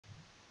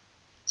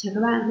Chào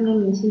các bạn, hôm nay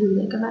mình xin hướng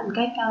dẫn các bạn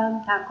cách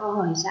tạo câu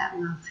hỏi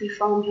dạng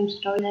Freeform trong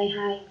Storyline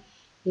 2.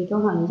 Thì câu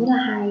hỏi này rất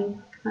là hay,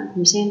 các bạn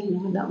cùng xem thì nó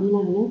hoạt động như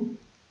nào nhé.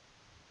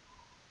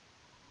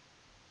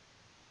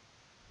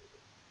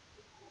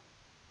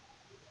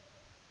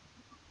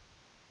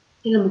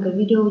 Đây là một cái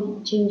video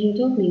trên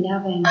YouTube mình đao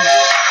về.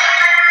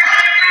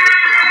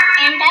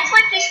 And that's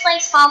why fish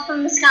flakes fall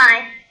from the sky.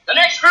 The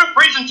next group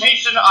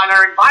presentation on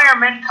our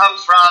environment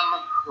comes from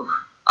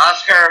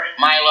Oscar,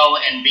 Milo,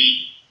 and B.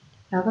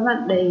 Đó các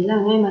bạn, đấy là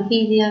ngay mà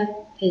khi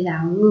thầy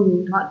giáo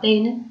ngừng gọi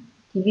tên ấy,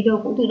 thì video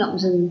cũng tự động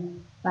dừng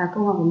và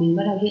câu hỏi của mình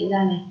bắt đầu hiện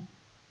ra này.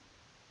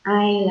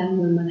 Ai là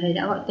người mà thầy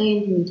đã gọi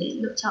tên thì mình sẽ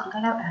lựa chọn các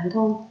đáp án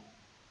thôi.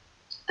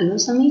 Ấn nút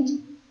Submit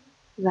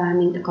và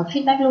mình đã có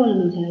feedback luôn là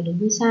mình trả lời đúng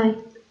hay sai.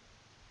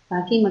 Và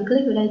khi mà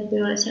click vào đây thì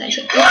video sẽ lại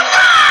hiện tiếp.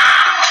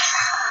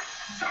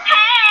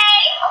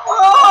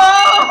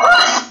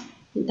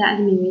 Hiện tại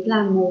thì mình mới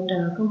làm một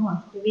câu hỏi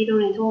cái video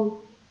này thôi.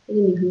 Bây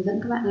giờ mình hướng dẫn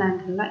các bạn làm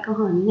cái loại câu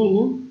hỏi như này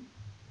nhé.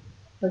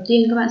 Đầu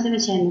tiên các bạn sẽ phải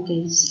chèn một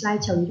cái slide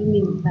trống cho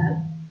mình và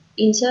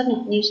insert này,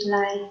 new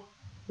slide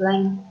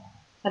blank.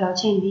 Sau đó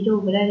chèn video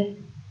vào đây.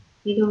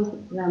 Video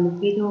là một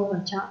video và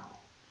chọn.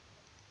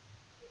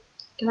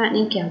 Các bạn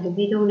nên kéo cái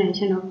video này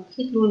cho nó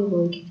fit luôn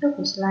với kích thước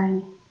của slide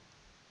này.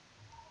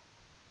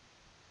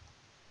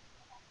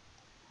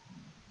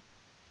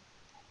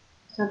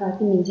 Sau đó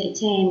thì mình sẽ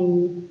chèn,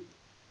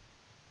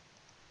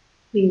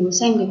 mình muốn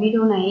xem cái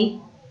video này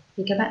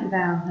thì các bạn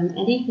vào phần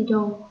edit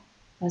video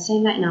và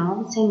xem lại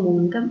nó, xem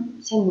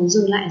muốn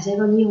dừng lại giây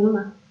bao nhiêu nữa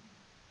mà.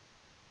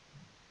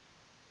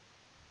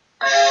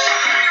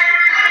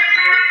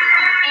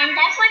 And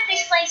that's why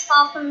fish flakes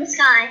fall from the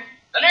sky.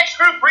 The next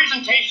group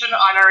presentation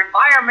on our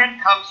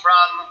environment comes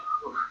from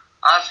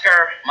Oscar,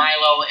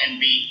 Milo, and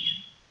B.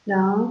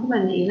 Đó, các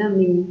bạn để ý là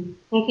mình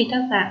ngay khi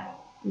tác giả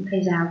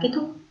thầy giáo kết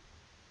thúc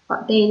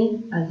gọi tên ấy,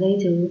 ở giây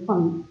thứ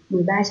khoảng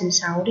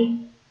 13.6 đi,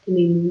 thì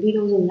mình muốn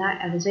video dừng lại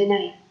ở cái giây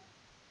này.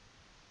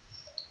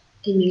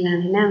 Thì mình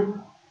làm thế nào?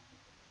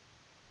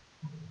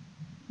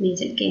 Mình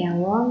sẽ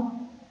kéo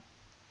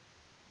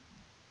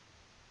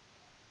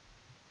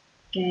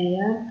cái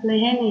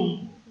playhead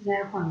này ra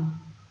khoảng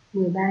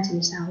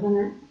 13.6 chẳng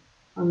hạn,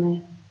 khoảng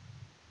này.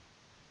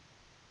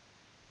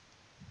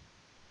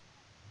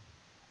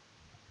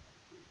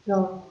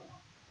 Rồi,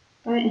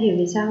 các bạn hiểu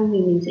vì sao không? Vì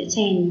mình sẽ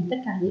chèn tất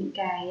cả những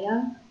cái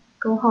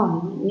câu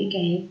hỏi, những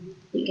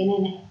cái này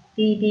này,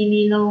 PB,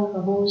 Milo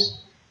và Boost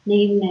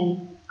name này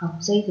ở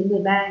giây thứ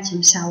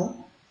 13.6.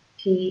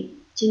 Thì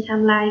trên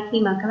timeline khi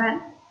mà các bạn,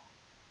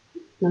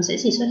 nó sẽ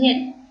chỉ xuất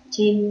hiện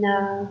trên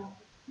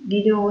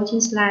video,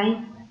 trên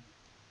slide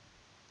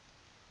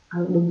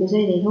ở đúng cái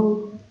giây đấy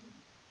thôi.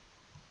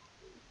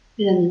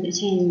 Bây giờ mình sẽ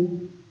chèn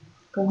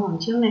câu hỏi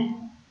trước này.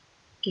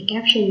 Cái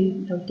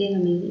caption đầu tiên là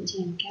mình sẽ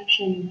chèn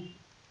caption này.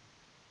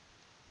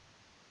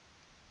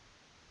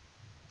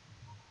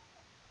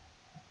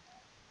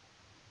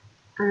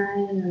 Ai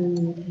là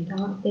người thầy đó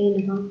gọi tên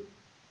được không?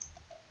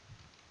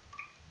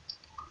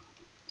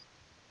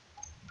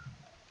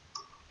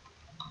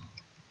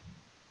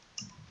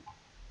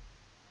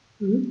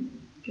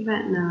 Các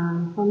bạn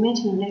format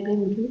cho nó đẹp lên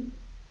một chút,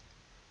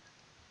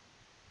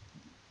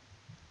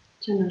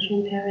 cho nó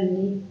transparent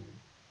đi.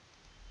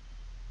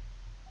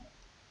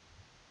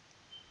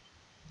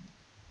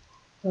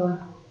 Rồi,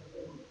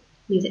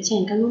 mình sẽ chèn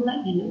các nút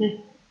lệnh này nữa này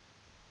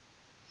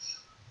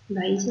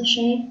và insert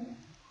shape.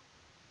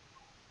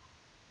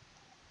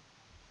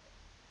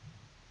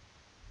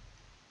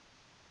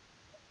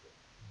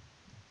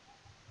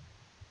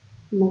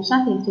 Màu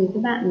sắc thì tùy các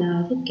bạn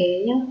thiết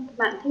kế nhé. Các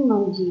bạn thích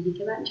màu gì thì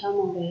các bạn cho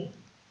màu đấy,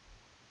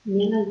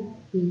 miễn là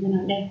nhìn cho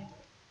nó đẹp,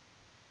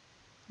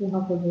 phù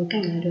hợp với bối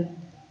cảnh là được.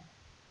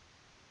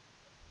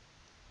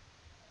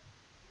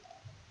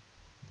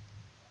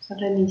 Sau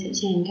đây mình sẽ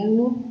chèn các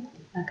nút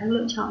và các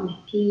lựa chọn này,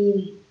 P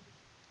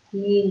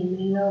này,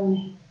 Milo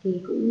này,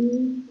 thì cũng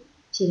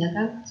chỉ là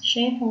các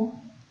shape thôi.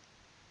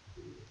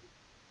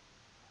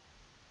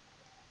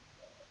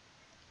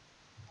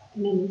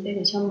 Cái này mình sẽ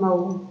phải cho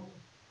màu.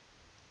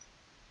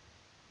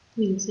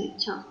 Mình sẽ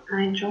chọn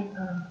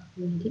eyedropper,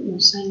 mình thích màu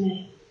xanh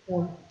này.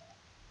 Rồi,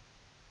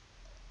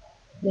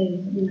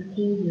 đây là P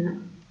nữa.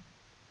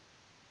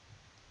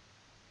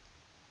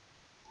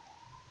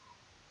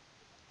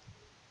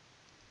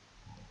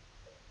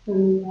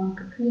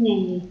 Cái khi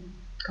này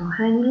có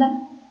hai nút lệnh.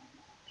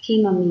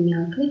 Khi mà mình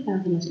click vào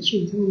thì nó sẽ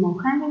chuyển sang một màu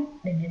khác ấy,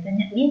 để người ta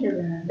nhận biết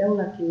được là đâu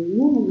là cái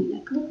nút mà mình đã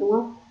click, đúng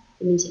không?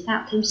 Thì mình sẽ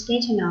tạo thêm state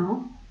cho nó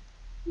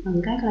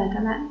bằng cách là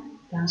các bạn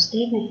vào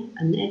state này,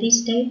 ấn edit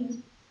state,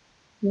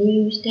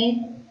 new state.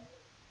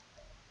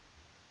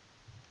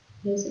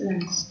 Đây sẽ là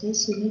state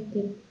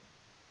selected.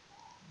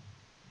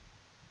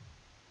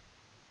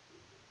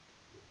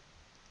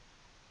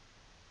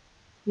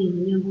 Mình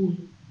với nhau không này?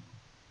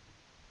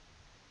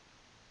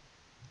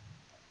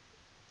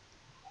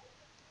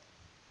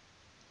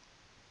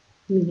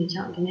 Mình phải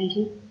chọn cái này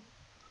chứ.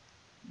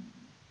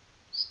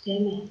 State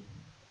này.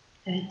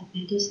 Đây,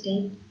 edit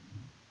state.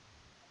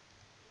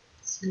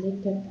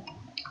 Selected.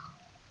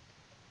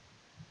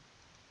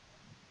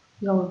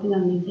 Rồi, bây giờ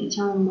mình sẽ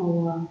cho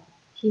màu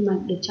khi mà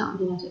được chọn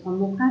thì nó sẽ có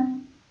màu khác,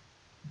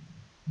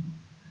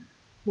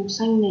 màu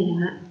xanh này chẳng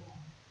hạn.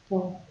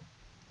 Rồi,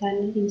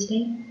 done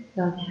instead.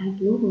 Rồi thì hai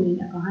cái nút của mình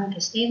đã có hai cái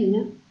step rồi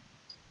nhé.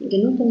 Những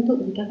cái nút tương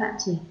tự thì các bạn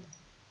chỉ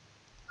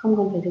không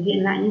cần phải thực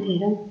hiện lại như thế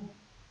đâu.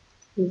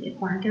 Mình sẽ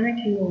khóa cái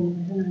rectangle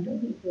này cho nó đỡ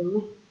bị vướng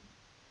này.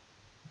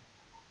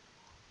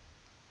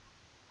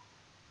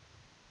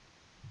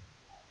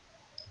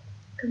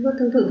 Các bước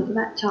tương tự thì các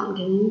bạn chọn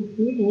cái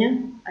nút này nhé,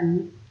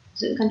 ấn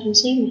giữ Ctrl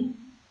Shift này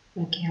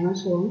và kéo nó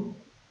xuống.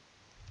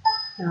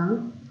 Đó,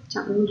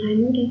 chọn luôn hai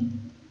nút đi,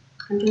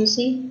 Ctrl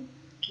Shift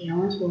kéo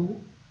nó xuống.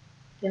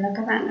 Thế là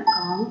các bạn đã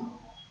có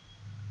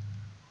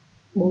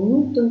 4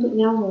 nút tương tự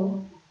nhau rồi.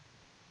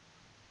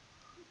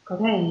 Có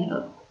thể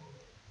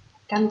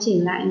căn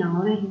chỉnh lại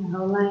nó này và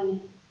outline này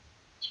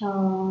cho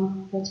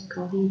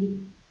vertical đi.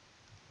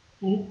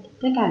 Đấy,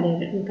 tất cả đều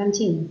đã được căn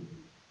chỉnh.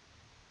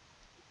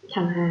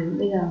 Chẳng hạn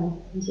bây giờ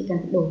mình chỉ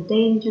cần đổi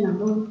tên cho nó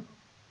thôi.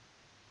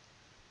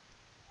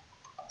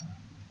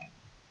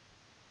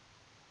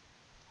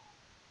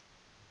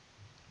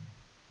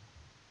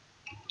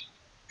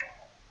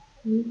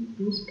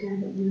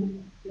 Oscar động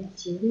là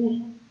 9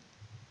 này.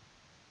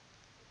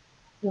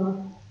 Rồi,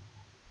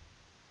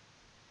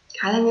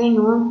 khá là nhanh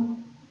đúng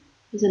không?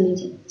 Bây giờ mình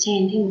sẽ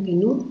chèn thêm một cái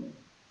nút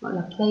gọi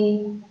là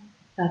play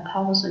và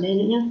pause ở đây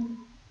nữa nhé,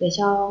 để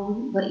cho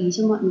gợi ý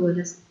cho mọi người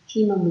là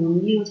khi mà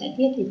muốn view chạy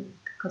tiếp thì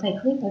có thể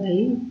click vào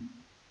đấy.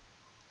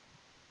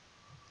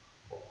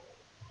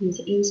 Mình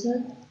sẽ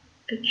insert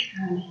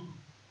picture này.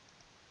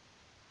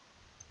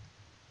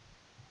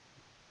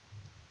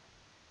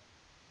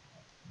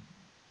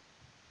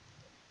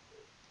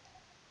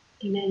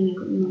 Cái này mình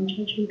cũng muốn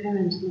cho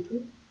transparent một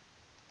chút.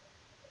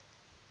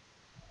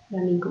 Và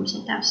mình cũng sẽ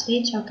tạo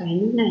state cho cái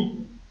nút này.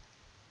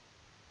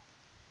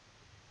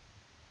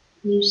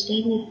 New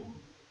state này.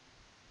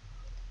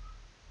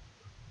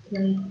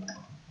 Play.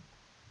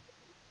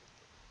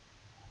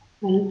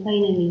 Và nút play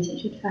này mình sẽ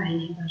chuột phải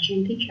này vào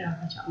trên picture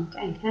và chọn một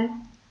cái ảnh khác.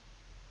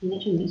 Mình đã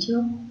chuẩn bị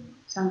trước.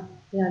 Xong,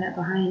 bây giờ đã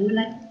có hai nút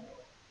lệnh.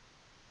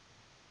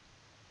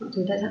 Mọi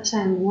thứ đã sẵn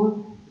sàng đúng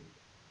không?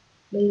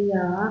 Bây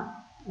giờ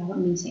là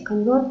bọn mình sẽ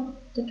convert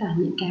tất cả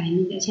những cái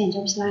mình đã chèn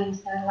trong slide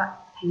ra lại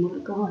thành một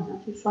câu hỏi dạng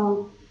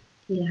Freeform.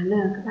 Thì làm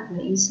nào các bạn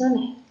phải insert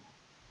này,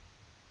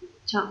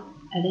 chọn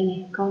ở đây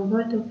này,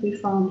 convert to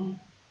Freeform này.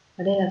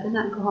 Ở đây là các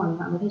dạng câu hỏi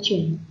bạn có thể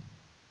chuyển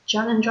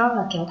drag and drop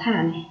là kéo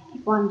thả này,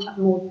 thích quan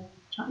chọn một,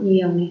 chọn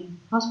nhiều này,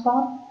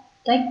 hotspot,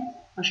 text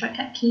và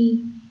shortcut key.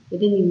 Thế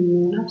thì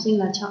mình muốn học sinh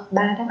là chọn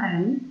 3 đáp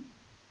án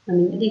mà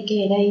mình đã liệt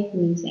kê ở đây, thì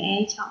mình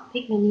sẽ chọn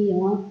pick many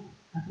đúng không?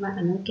 Và các bạn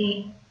ấn OK.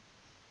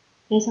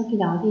 Ngay sau khi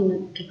đó thì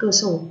cái cửa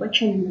sổ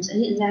question nó sẽ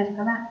hiện ra cho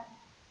các bạn,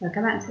 và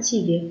các bạn sẽ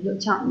chỉ việc lựa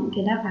chọn những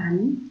cái đáp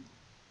án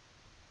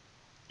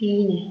B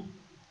này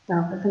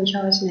vào cái phần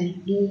choice này,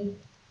 B,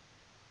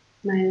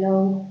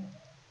 Milo,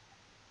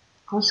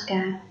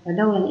 Oscar, và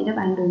đâu là những đáp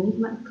án đúng thì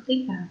các bạn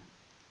click vào.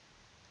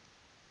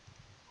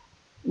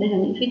 Đây là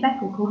những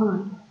feedback của câu hỏi.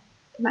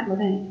 Các bạn có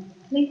thể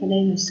click vào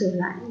đây và sửa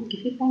lại những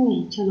cái feedback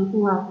này cho nó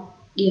phù hợp.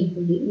 Điểm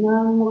của những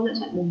mỗi lựa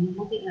chọn đúng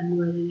nó định là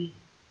 10 rồi này.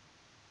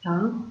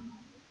 Đó.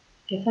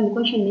 Cái phần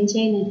question bên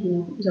trên này thì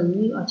nó cũng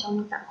giống như ở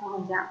trong tạo câu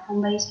hỏi dạng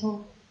form base thôi.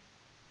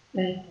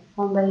 Đây,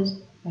 form base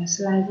và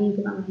slide view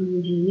các bạn có thể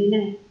nhìn thấy như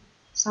này.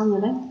 Xong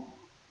rồi đấy.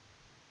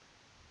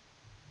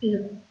 Bây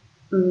giờ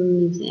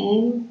mình sẽ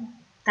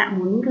tạo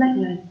một nút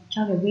lệnh là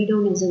cho cái video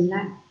này dừng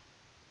lại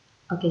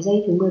ở cái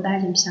giây thứ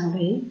 13.6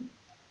 đấy.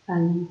 Và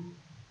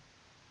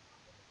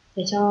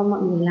để cho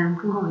mọi người làm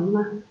câu hỏi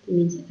mà thì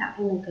mình sẽ tạo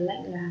thêm một cái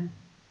lệnh là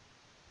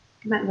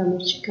các bạn vào một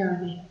trigger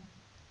này,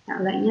 tạo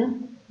lệnh nhé,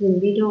 dừng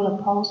video là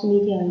pause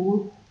media đúng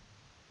không?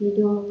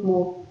 Video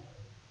 1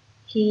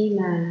 khi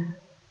mà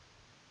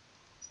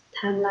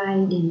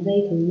timeline đến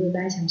giây thứ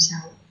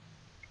 13.6.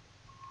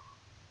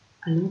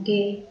 Ấn OK,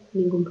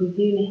 mình cùng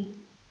preview này.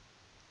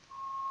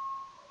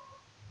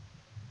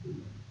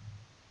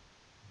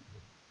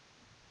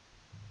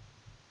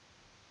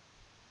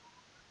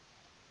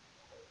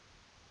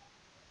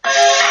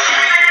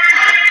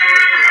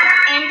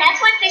 And that's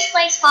what fish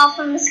flakes fall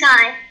from the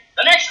sky.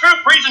 The next group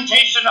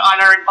presentation on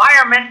our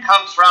environment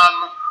comes from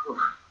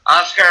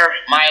Oscar,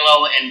 Milo,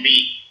 and B.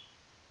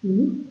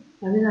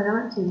 Và bây giờ các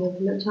bạn chỉ việc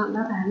lựa chọn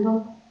đáp án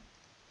thôi.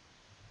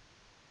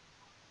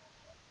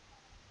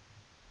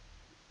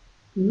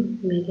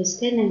 Mấy cái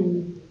state này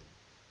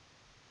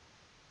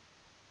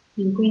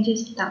mình quên chưa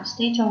tạo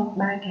state cho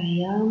ba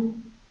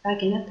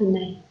cái button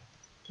này,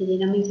 thì tí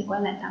nữa mình sẽ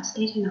quay lại tạo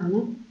state cho nó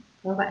nhé.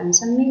 Và các bạn ấn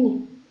submit này,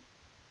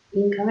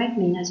 incorrect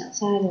mình đã chọn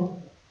sai rồi,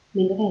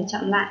 mình có thể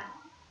chọn lại.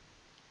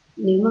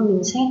 Nếu mà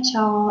mình set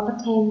cho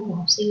attempt của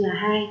học sinh là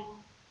 2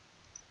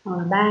 hoặc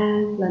là 3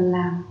 lần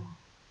làm,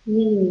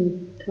 nhưng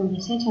mình thường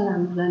phải set cho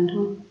làm một lần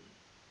thôi.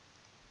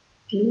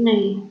 Cái lúc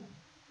này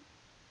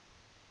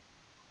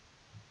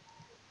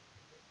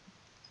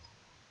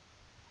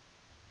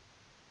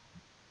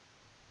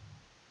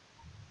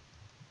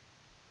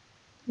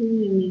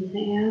mình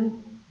sẽ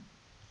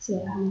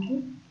sửa lại một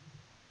chút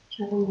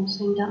cho màu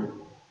xanh đậm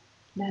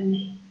đan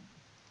này.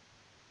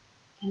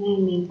 Cái này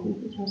mình cũng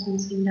sẽ cho sang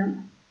xanh đậm.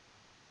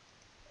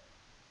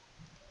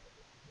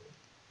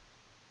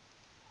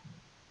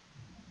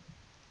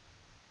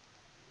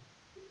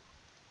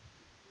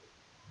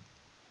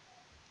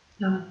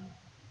 Rồi.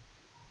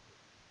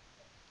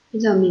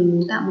 Bây giờ mình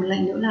muốn tạo một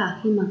lệnh nữa là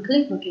khi mà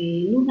click vào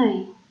cái nút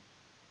này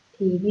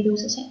thì video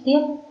sẽ chạy tiếp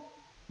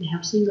để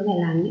học sinh có thể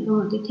làm những câu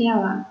hỏi tiếp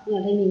theo ạ. Nhưng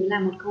ở đây mình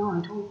làm một câu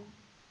hỏi thôi.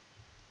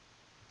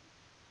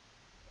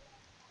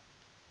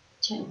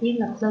 Chạy tiếp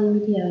là play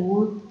media đúng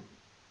không?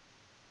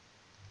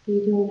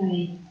 Video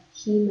này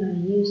khi mà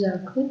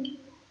user click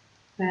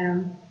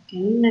vào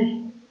cái nút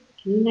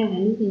này là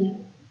nút gì nhỉ?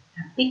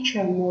 Là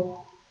picture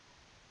 1.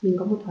 Mình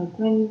có một thói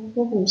quen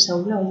vô cùng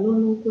xấu là luôn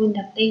luôn quên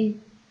đặt tên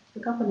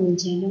cho các phần mình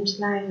chèn trong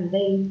slide. Ở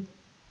đây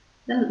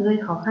rất là gây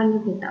khó khăn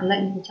cho việc tạo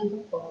lệnh trong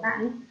của các bạn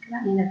ấy. Các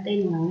bạn nên đặt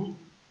tên của nó này.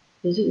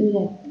 Ví dụ như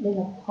là đây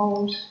là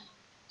pause,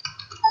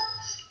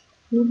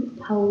 nút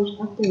pause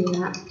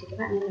button lại thì các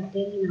bạn nên đặt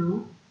tên cho nó.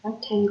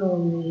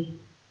 Rectangle này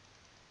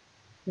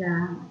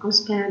là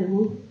Oscar đúng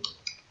không?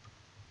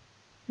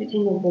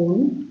 Rectangle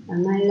 4 là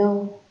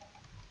Milo,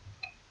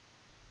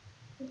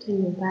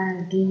 rectangle 3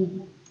 là B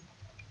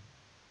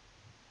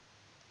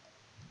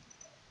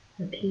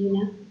và P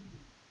nhé.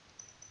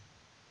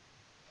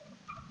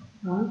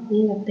 Đó,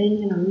 nên đặt tên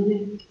cho nó như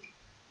này.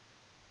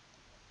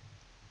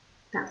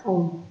 Tạo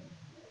ổn.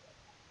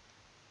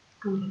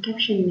 Còn cái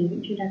caption mình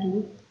cũng chưa đặt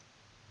đúng.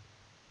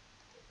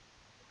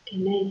 Cái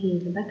này thì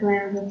là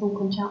background thôi, không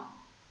quan trọng.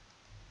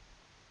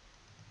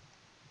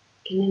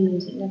 Cái này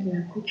mình sẽ đặt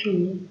là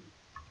question đi.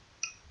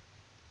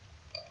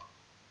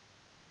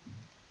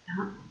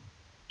 Đó,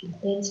 đặt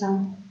tên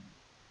xong.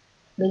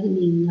 Bây giờ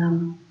mình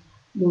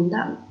muốn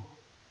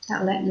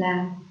tạo lệnh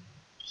là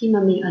khi mà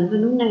mình ấn vào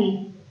nút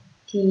này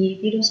thì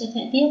video sẽ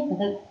chạy tiếp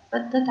và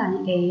tất cả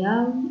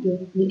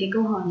những cái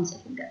câu hỏi mình sẽ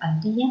phải ẩn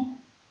đi nhé.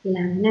 Thì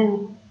làm thế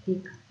nào? Thì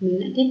mình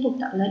lại tiếp tục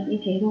tạo lệnh như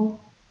thế thôi.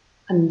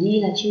 Ẩn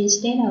đi là change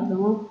state of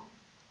đúng không?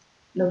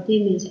 Đầu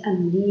tiên mình sẽ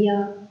ẩn đi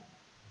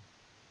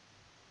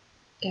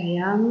cái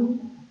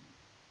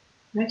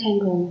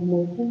rectangle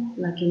 1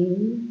 là cái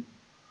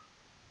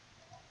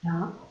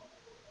đó.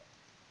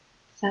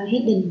 Sang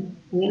hidden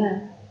nghĩa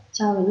là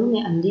cho cái nút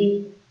này ẩn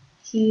đi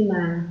khi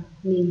mà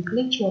mình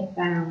click chuột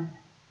vào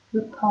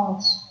nút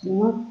pause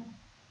đúng không?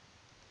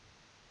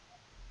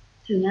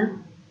 Thử nhá.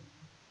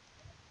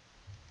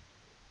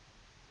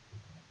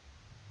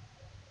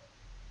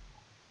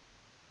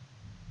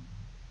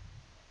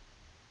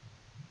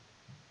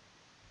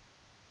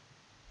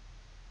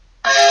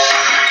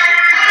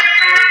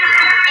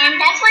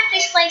 And that's why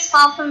fish flakes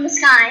fall from the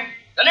sky.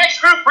 The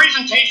next group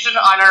presentation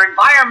on our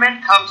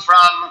environment comes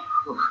from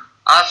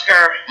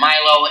Oscar,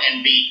 Milo,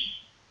 and B.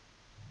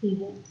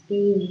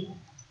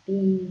 B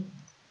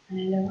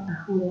Milo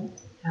không đúng.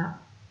 Đó.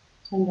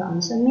 Xong rồi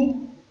ấn submit.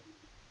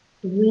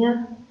 Đúng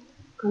nhá.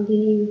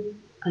 Continue.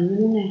 Ấn vào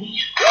nút này.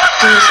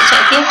 Thì mình sẽ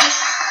chạy tiếp.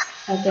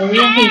 Và cái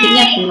hình chữ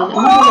nhật của mình đã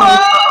mất rồi.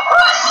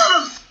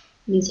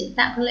 Mình sẽ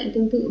tạo các lệnh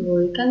tương tự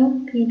với các nút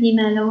PP,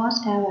 Milo,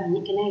 Oscar và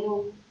những cái này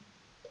thôi.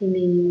 Thì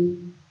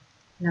mình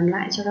làm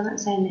lại cho các bạn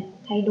xem này.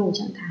 Thay đổi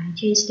trạng thái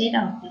change state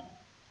of này.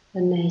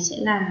 Lần này sẽ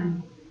là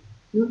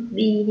nút B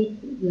đi,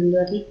 lần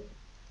lượt đi.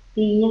 B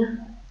nhá.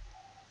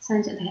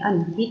 Sang trạng thái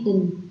ẩn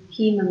hidden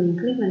khi mà mình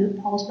click vào nút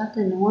pause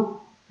button đúng không?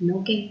 Ấn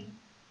OK.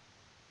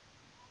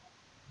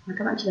 Và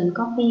các bạn chỉ cần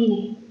copy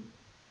này,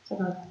 sau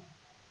đó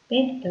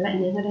paste cái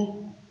lệnh đấy vào đây.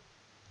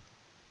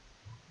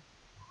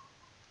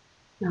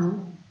 Đó,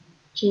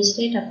 change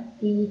state of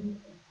P.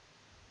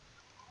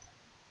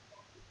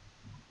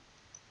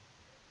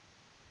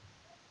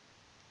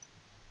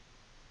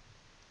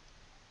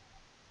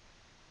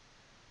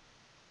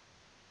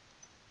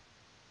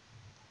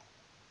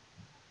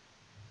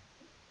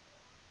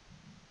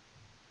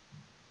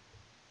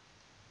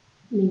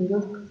 Mình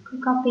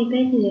cứ copy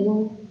paste như thế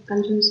thôi,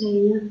 Ctrl C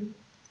nhá,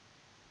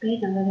 paste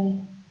nó vào đây,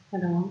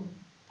 sau đó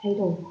thay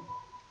đổi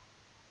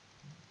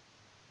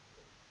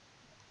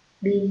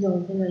B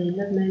rồi, bây giờ đến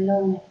lượt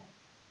Milo này,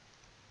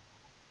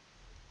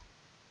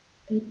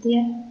 paste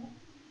tiếp,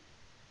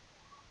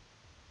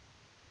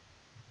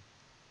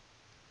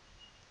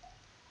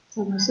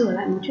 sau đó sửa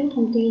lại một chút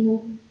thông tin thôi.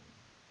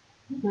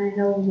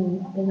 Milo rồi,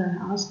 bây giờ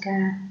là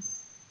Oscar.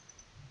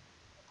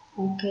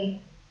 OK,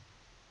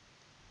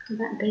 các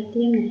bạn paste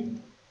tiếp này.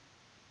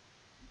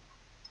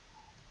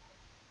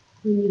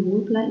 Hơi nhiều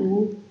nút lệnh đúng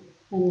không?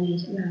 Lần này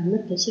sẽ là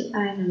mất cái chữ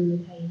ai là người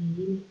thầy này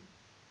đi này.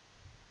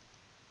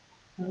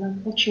 Đó là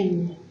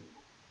question này.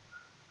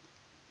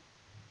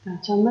 Và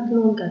cho mất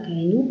luôn cả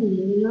cái nút này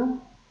đi nữa.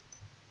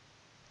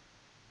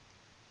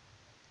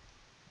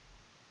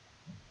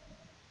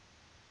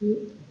 Nút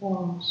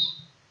pause.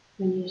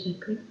 When user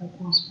click vào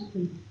pause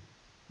button.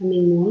 Và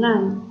mình muốn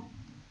là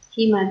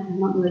khi mà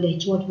mọi người để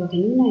chuột vào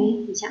cái nút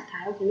này thì trạng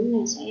thái của cái nút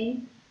này sẽ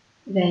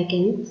về cái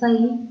nút play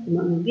thì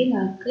mọi người biết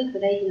là click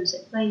vào đây thì nó sẽ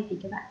play, thì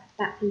các bạn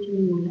tạo thêm cho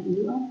mình một lệnh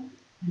nữa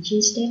là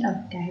change state of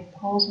cái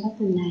pause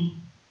button này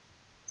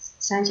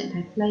sang trạng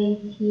thái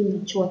play khi mà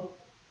chuột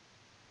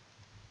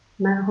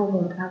mang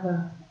hover cover,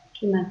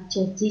 khi mà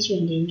chuột di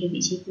chuyển đến cái vị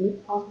trí của nút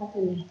pause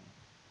button này.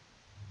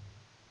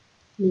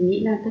 Mình nghĩ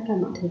là tất cả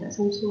mọi thứ đã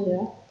xong xuôi rồi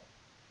đó.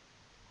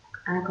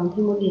 Còn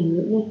thêm một điểm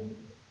nữa này,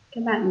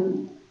 các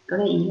bạn có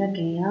để ý là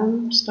cái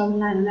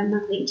storyline nó đã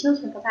mặc định trước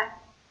cho các bạn.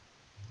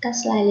 các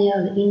slide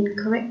layer là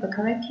incorrect và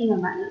correct khi mà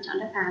bạn lựa chọn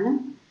đáp án đó,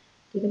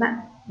 thì các bạn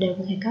đều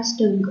có thể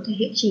custom, có thể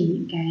hiệu chỉnh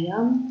những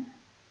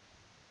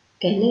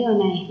cái layer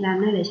này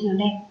làm nào để cho nó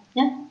đẹp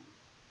nhất.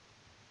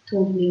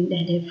 Thường thì mình để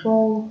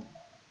default,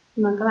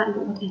 nhưng mà các bạn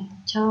cũng có thể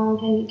cho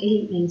thêm những cái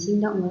hình ảnh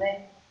sinh động vào đây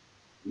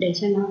để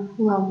cho nó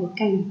phù hợp với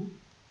cảnh.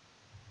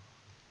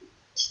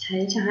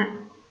 Thấy chẳng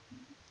hạn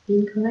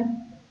incorrect,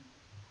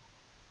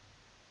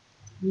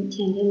 mình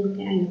chèn thêm một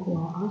cái ảnh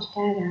của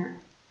Oscar cả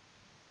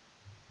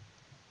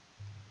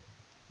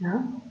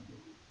đó.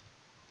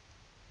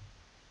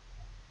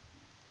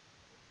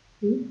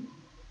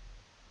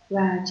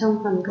 Và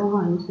trong phần câu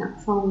hỏi dạng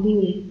form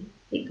view này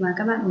thì mà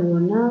các bạn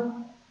muốn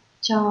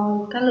cho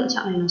các lựa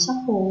chọn này nó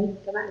shuffle,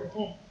 các bạn có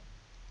thể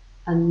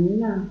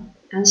ấn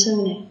answer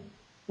này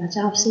và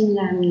cho học sinh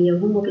làm nhiều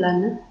hơn một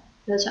lần đó.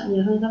 Lựa chọn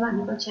nhiều hơn các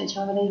bạn có thể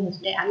cho vào đây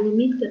để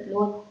unlimited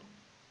luôn,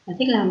 và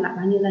thích làm lại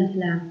bao nhiêu lần thì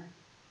làm.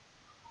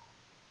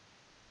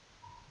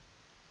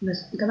 Và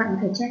các bạn có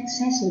thể check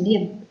xét số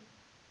điểm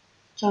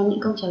cho những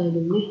câu trả lời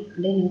đúng này. Ở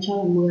đây nếu cho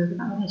là 10, các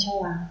bạn có thể cho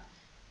vào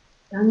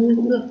bao nhiêu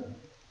cũng được.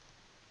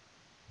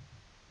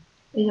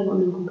 Bây giờ bọn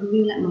mình cùng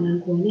review lại một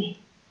lần cuối này.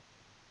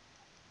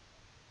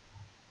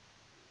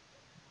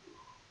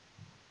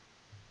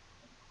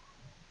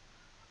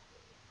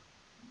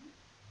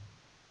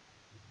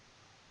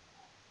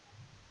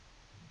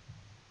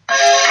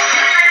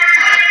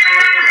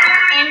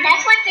 And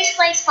that's what fish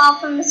flakes fall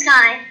from the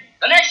sky.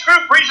 The next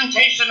group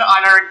presentation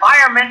on our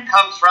environment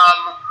comes from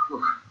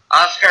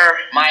Oscar,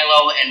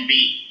 Milo, and B.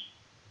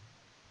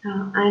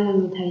 Ai là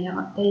người thầy đã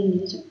gọi tên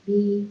mình chọn B,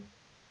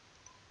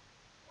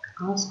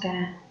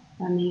 Oscar,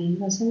 và mình ấn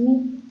vào submit.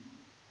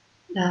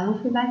 Đó,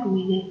 feedback của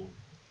mình này.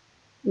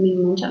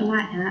 Mình muốn chọn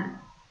lại hả?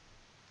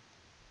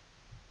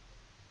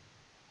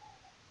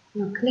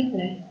 Và click vào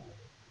đây.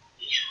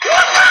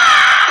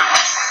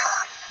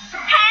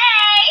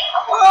 Hey!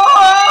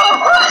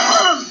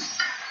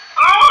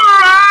 All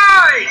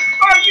right!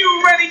 Are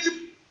you ready to...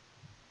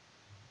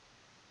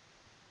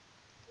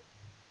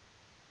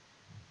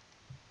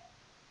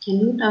 Cái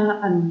nút đó là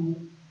ẩn.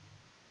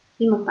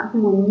 Khi mà bạn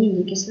không muốn nhìn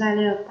những cái slide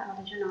layer, bạn có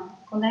thể cho nó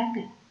collect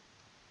này.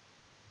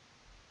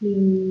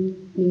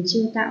 Mình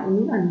chưa tạo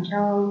nút ẩn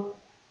cho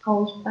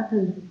pause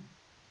button.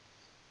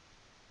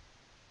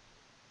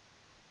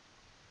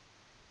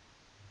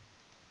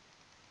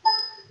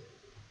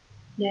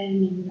 Đây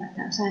mình đã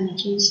tạo sai này,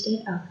 change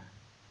state of.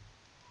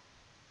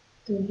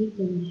 Tôi hit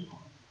dừng này.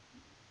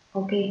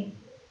 Ok.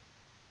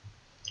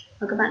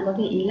 Và các bạn có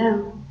thể ý là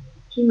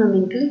khi mà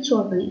mình click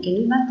chuột vào những cái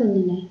nút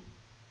button này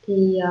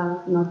thì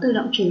nó tự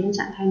động chuyển sang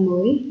trạng thái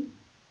mới,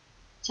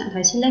 trạng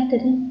thái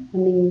selected ấy, và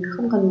mình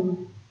không cần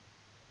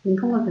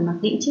phải mặc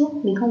định trước,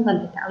 mình không cần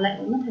phải tạo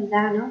lệnh mất thời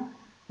gian nữa.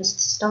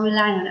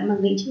 Storyline nó đã mặc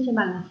định trước cho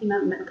bạn là khi mà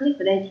bạn click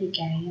vào đây thì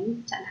cái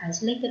trạng thái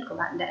selected của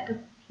bạn đã được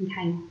hình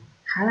thành,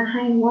 khá là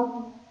hay đúng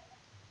không?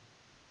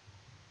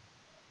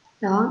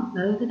 Đó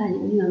là tất cả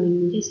những gì mà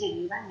mình muốn chia sẻ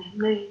với bạn ngày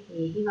hôm nay,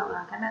 thì hy vọng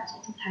là các bạn sẽ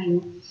thực hành,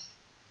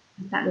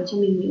 tạo được cho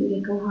mình những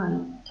cái câu hỏi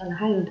thật là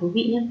hay và thú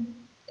vị nhé.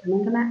 Cảm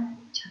ơn các bạn,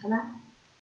 chào các bạn.